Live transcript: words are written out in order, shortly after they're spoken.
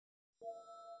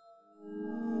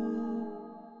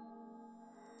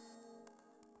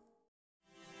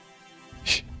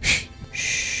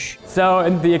So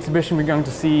in the exhibition we're going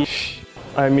to see...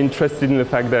 I'm interested in the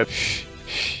fact that...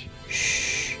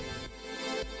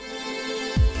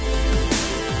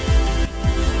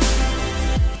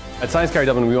 At Science Gallery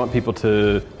Dublin, we want people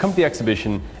to come to the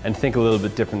exhibition and think a little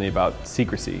bit differently about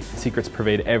secrecy. Secrets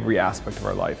pervade every aspect of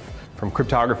our life, from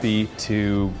cryptography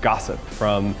to gossip,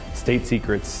 from state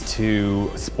secrets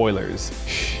to spoilers.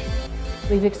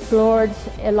 We've explored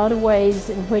a lot of ways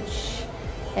in which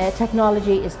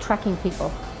technology is tracking people.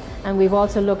 And we've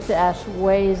also looked at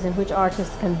ways in which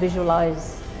artists can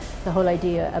visualize the whole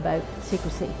idea about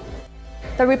secrecy.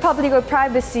 The Republic of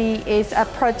Privacy is a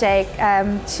project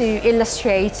to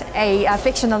illustrate a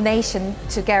fictional nation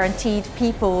to guarantee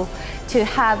people to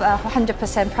have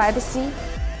 100% privacy.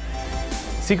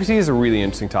 Secrecy is a really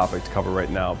interesting topic to cover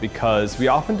right now because we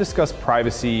often discuss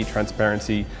privacy,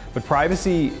 transparency, but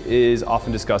privacy is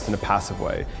often discussed in a passive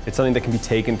way. It's something that can be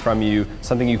taken from you,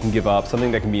 something you can give up,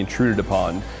 something that can be intruded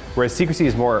upon, whereas secrecy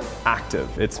is more active.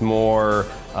 It's more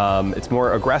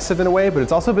aggressive in a way, but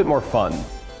it's also a bit more fun.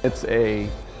 It's a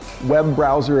web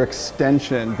browser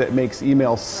extension that makes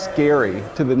email scary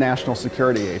to the National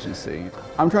Security Agency.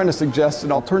 I'm trying to suggest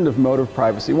an alternative mode of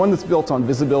privacy, one that's built on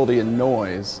visibility and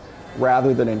noise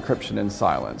rather than encryption and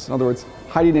silence. In other words,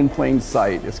 hiding in plain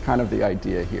sight is kind of the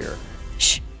idea here.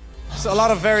 So a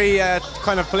lot of very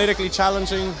kind of politically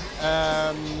challenging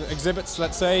exhibits,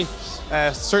 let's say.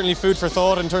 Certainly food for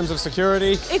thought in terms of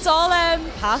security. It's all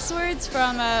passwords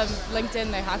from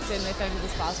LinkedIn. They hacked in, they found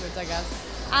these passwords, I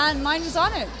guess. And mine was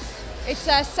on it. It's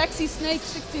Sexy Snake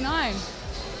 69.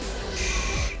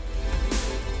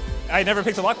 I never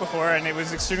picked a lock before and it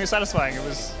was extremely satisfying. It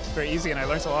was very easy and I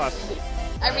learned a lot.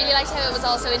 I really liked how it was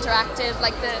also interactive,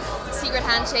 like the secret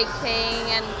handshake thing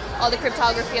and all the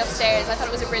cryptography upstairs. I thought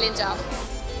it was a brilliant job.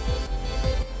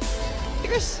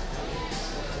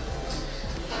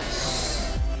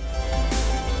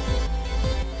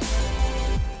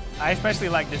 I especially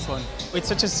like this one. It's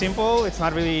such a simple, it's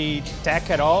not really tech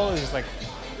at all, it's like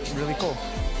really cool.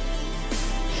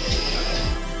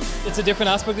 It's a different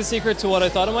aspect of secret to what I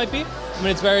thought it might be. I mean,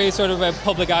 it's very sort of about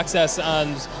public access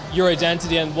and your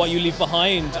identity and what you leave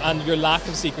behind and your lack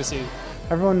of secrecy.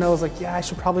 Everyone knows, like, yeah, I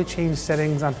should probably change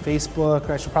settings on Facebook,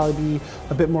 or I should probably be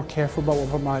a bit more careful about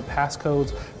what my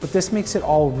passcodes, but this makes it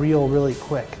all real really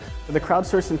quick. The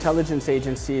crowdsourced intelligence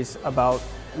agencies about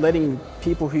letting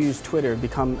people who use Twitter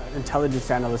become intelligence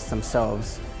analysts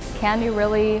themselves. Can you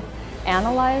really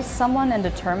analyze someone and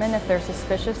determine if they're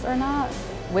suspicious or not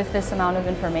with this amount of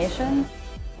information?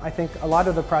 I think a lot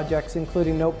of the projects,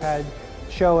 including Notepad,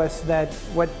 show us that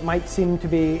what might seem to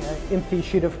be an empty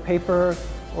sheet of paper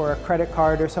or a credit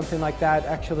card or something like that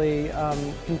actually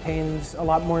contains a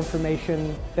lot more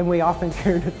information than we often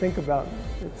care to think about.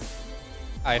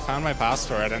 I found my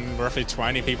password and roughly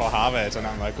 20 people have it and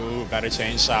I'm like, ooh, better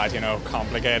change that, you know,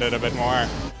 complicate it a bit more.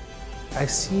 I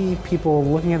see people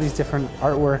looking at these different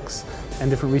artworks and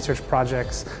different research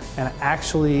projects and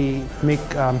actually make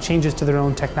changes to their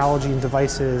own technology and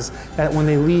devices that when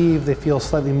they leave they feel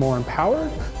slightly more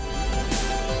empowered.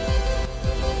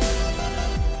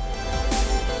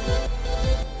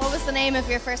 What was the name of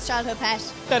your first childhood pet?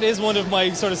 That is one of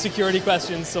my sort of security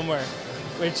questions somewhere,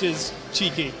 which is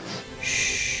cheeky.